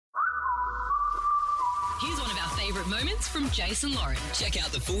Here's one of our favourite moments from Jason Lauren. Check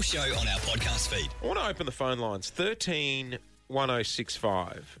out the full show on our podcast feed. I want to open the phone lines.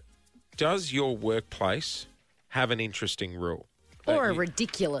 131065. Does your workplace have an interesting rule? Or a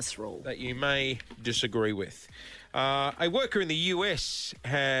ridiculous rule. That you may disagree with? A worker in the US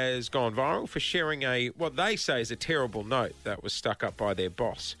has gone viral for sharing what they say is a terrible note that was stuck up by their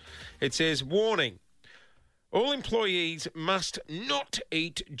boss. It says, warning, all employees must not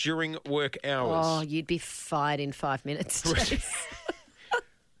eat during work hours. Oh, you'd be fired in 5 minutes.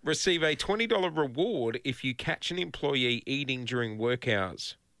 Receive a $20 reward if you catch an employee eating during work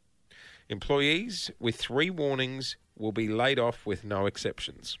hours. Employees with 3 warnings will be laid off with no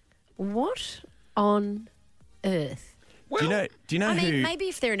exceptions. What on earth? Well, do you know I who? mean, maybe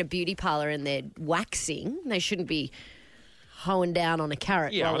if they're in a beauty parlour and they're waxing, they shouldn't be hoeing down on a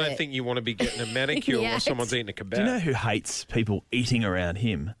carrot. yeah, I while don't they're- think you want to be getting a manicure Yeah, while someone's eating a kebab. Do you know who hates people eating around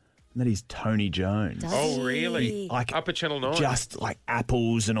him? And that is Tony Jones. Does Oh, he? really? Like Upper Channel 9. just like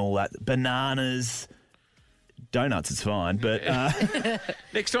apples and all that, bananas, donuts. It's fine, but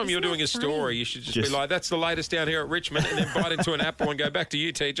Next time you're doing a story, you should just be like, that's the latest down here at Richmond, and then bite into an apple and go back to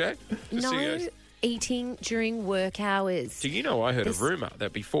you, TJ. Just so you No guys- eating during work hours. Do you know, I heard a rumour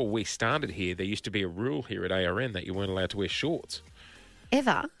that before we started here, there used to be a rule here at ARN that you weren't allowed to wear shorts.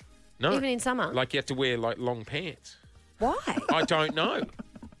 Ever? No. Even in summer? Like you had to wear like long pants. Why? I don't know.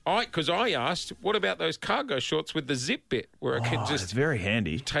 Because I asked, what about those cargo shorts with the zip bit where it can it's just very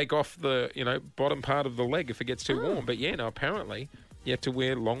handy. take off the, bottom part of the leg if it gets too warm. But yeah, no, apparently you have to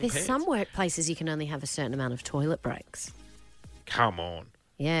wear long There's pants. some workplaces you can only have a certain amount of toilet breaks. Come on.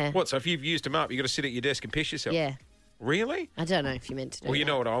 Yeah. What, so if you've used them up, you've got to sit at your desk and piss yourself? Yeah. Really? I don't know if you meant to do Well, you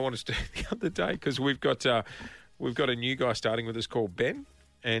that. know what I wanted to do the other day, because we've got a new guy starting with us called Ben.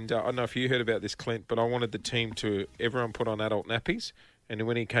 And I don't know if you heard about this, Clint, but I wanted the team to, everyone put on adult nappies. And then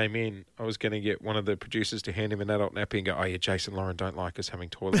when he came in, I was going to get one of the producers to hand him an adult nappy and go, oh, yeah, Jason Lauren don't like us having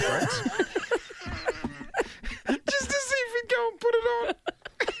toilet breaks. Just to see if he'd go and put it on.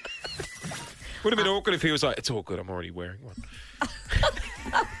 Would have been awkward if he was like, it's all good, I'm already wearing one.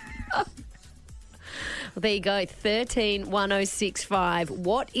 Well, there you go. 131065.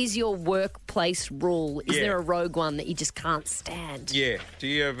 What is your workplace rule? Is Yeah. there a rogue one that you just can't stand? Yeah. Do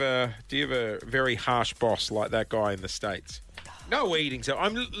you have a very harsh boss like that guy in the States? No eating. So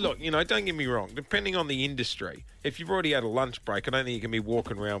look, don't get me wrong. Depending on the industry, if you've already had a lunch break, I don't think you can be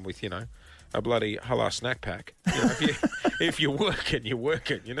walking around with, a bloody halal snack pack. If you're working, you're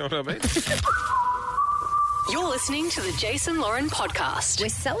working. You know what I mean? You're listening to the Jason Lauren podcast. We're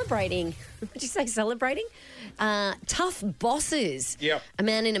celebrating. Would you say celebrating? Tough bosses. Yep. A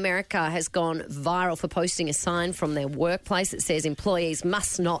man in America has gone viral for posting a sign from their workplace that says employees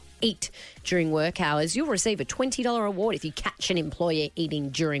must not eat during work hours. You'll receive a $20 reward if you catch an employee eating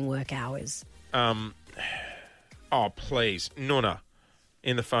during work hours. Oh, please. Nuna,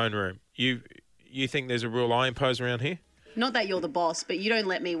 in the phone room. You think there's a rule I impose around here? Not that you're the boss, but you don't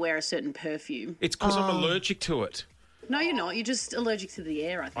let me wear a certain perfume. It's because I'm allergic to it. No, you're not. You're just allergic to the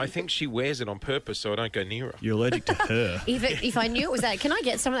air, I think. I think she wears it on purpose so I don't go near her. You're allergic to her. If I knew it was that, can I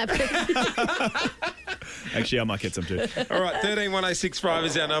get some of that? Actually, I might get some too. All right, 131065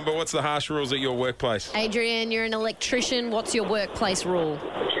 is our number. What's the harsh rules at your workplace? Adrian, you're an electrician. What's your workplace rule?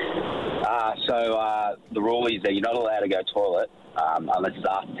 So the rule is that you're not allowed to go toilet unless it's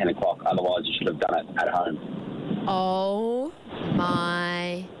after 10 o'clock. Otherwise, you should have done it at home. Oh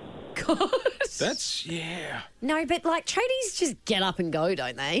my God. That's, yeah. No, but like tradies just get up and go,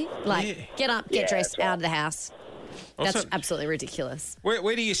 don't they? Like Yeah. get up, get Yeah, dressed, that's right. out of the house. That's Also- absolutely ridiculous.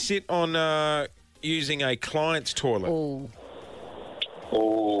 Where do you sit on using a client's toilet? Oh,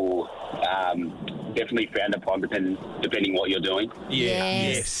 Oh, definitely frowned upon depending what you're doing.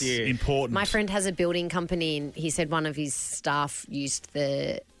 yes. Yeah. Important. My friend has a building company and he said one of his staff used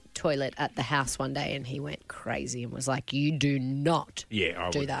the toilet at the house one day and he went crazy and was like, you do not Yeah,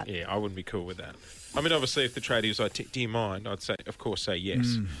 do that. Yeah, I wouldn't be cool with that. I mean, obviously, if the tradie was like, do you mind? I'd say, of course, say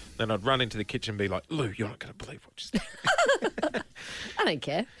yes. Then I'd run into the kitchen and be like, Lou, you're not going to believe what just happened. I don't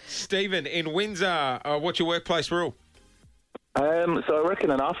care. Stephen, in Windsor, what's your workplace rule? So I work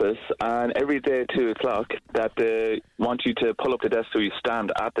in an office, and every day at 2 o'clock, that they want you to pull up the desk so you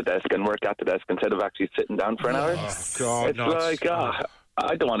stand at the desk and work at the desk instead of actually sitting down for an hour. Oh, God, It's no. like,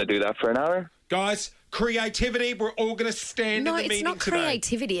 I don't want to do that for an hour. Guys, creativity, we're all going to stand No, in the it's meeting not today.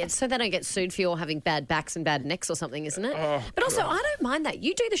 creativity. It's so they don't get sued for you or having bad backs and bad necks or something, isn't it? But also, I don't mind that.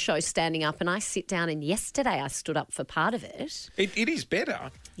 You do the show standing up and I sit down, and yesterday I stood up for part of it. It is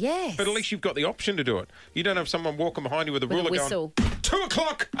better, Yes. but at least you've got the option to do it. You don't have someone walking behind you with a With a ruler whistle. going, 2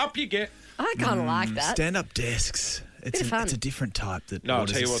 o'clock, up you get. I kind of like that. Stand-up desks. It's of fun. a different type that No, I'll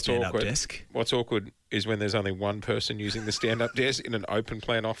orders tell you a what's stand-up awkward. desk. What's awkward is when there's only one person using the stand-up desk in an open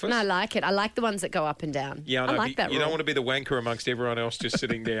plan office. No, I like it. I like the ones that go up and down. Yeah, I I know, like but that you rule. don't want to be the wanker amongst everyone else just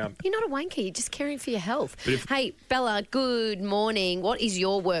sitting down. You're not a wanker. You're just caring for your health. Hey, Bella, good morning. What is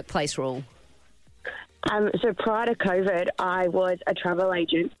your workplace rule? So prior to COVID, I was a travel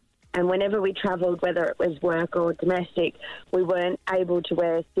agent, and whenever we travelled, whether it was work or domestic, we weren't able to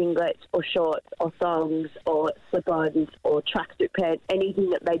wear singlets or shorts or thongs or slip-ons or tracksuit pants, anything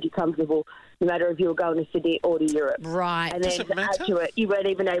that made you comfortable, no matter if you were going to Sydney or to Europe. Right. And then Does it to add matter? to it, you weren't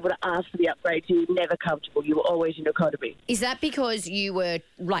even able to ask for the upgrade, so you were never comfortable. You were always in economy. Is that because you were,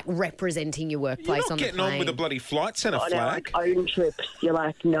 like, representing your You're workplace not on the getting plane? on with a bloody flight centre On our flag. own trips, you're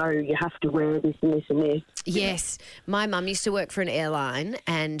like, no, you have to wear this and this and this. Yes. My mum used to work for an airline,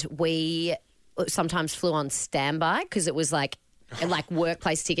 and we sometimes flew on standby because it was like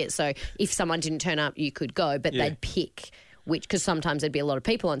workplace tickets. So if someone didn't turn up, you could go, but Yeah. they'd pick which, because sometimes there'd be a lot of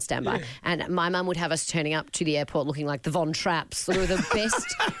people on standby. Yeah. And my mum would have us turning up to the airport looking like the Von Trapps. We were the best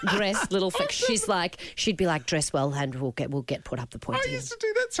dressed little. She'd be like, dress well, and we'll get put up the I pointy. used to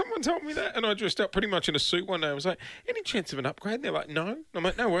do that. Someone told me that, and I dressed up pretty much in a suit one day. I was like, any chance of an upgrade? And they're like, no. And I'm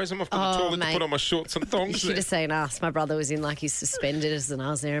like, no worries. I'm off to the toilet mate. to put on my shorts and You thongs. should have seen us. My brother was in like his suspenders, and I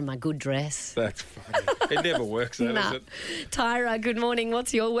was there in my good dress. That's funny. It never works, that, Nah. does it? Tyra, good morning.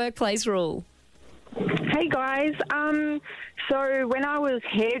 What's your workplace rule? Hey guys, so when I was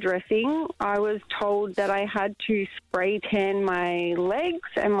hairdressing, I was told that I had to spray tan my legs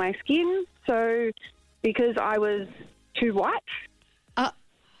and my skin, so because I was too white.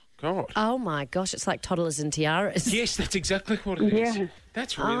 God. Oh my gosh, it's like toddlers and tiaras. Yes, that's exactly what it is. Yeah.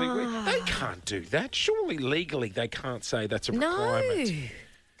 That's really weird. They can't do that. Surely legally they can't say that's a No. requirement.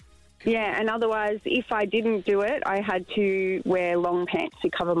 Yeah, and otherwise, if I didn't do it, I had to wear long pants to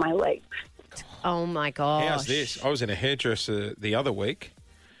cover my legs. Oh my gosh. How's this? I was in a hairdresser the other week,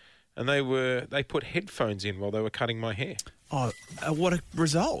 and they put headphones in while they were cutting my hair. Oh, what a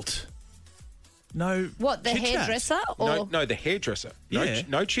result. No What, the chit-chat. hairdresser? Or No, the hairdresser. Yeah.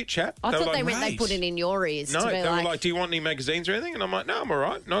 No chit chat. I thought they were meant they put it in your ears No, to be they were like, like, do you want any magazines or anything? And I'm like, no, I'm all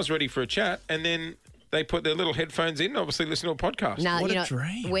right. And I was ready for a chat. And then they put their little headphones in, obviously listening to a podcast. no, What you a know,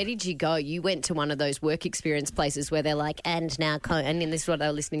 dream. where did you go? You went to one of those work experience places where they're like, and now comb, and then this is what they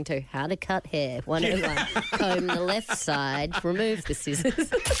were listening to, how to cut hair. 101, comb the left side, remove the scissors.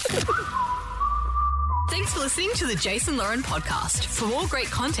 Thanks for listening to the Jason Lauren podcast. For more great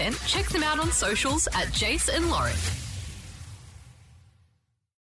content, check them out on socials at Jason Lauren.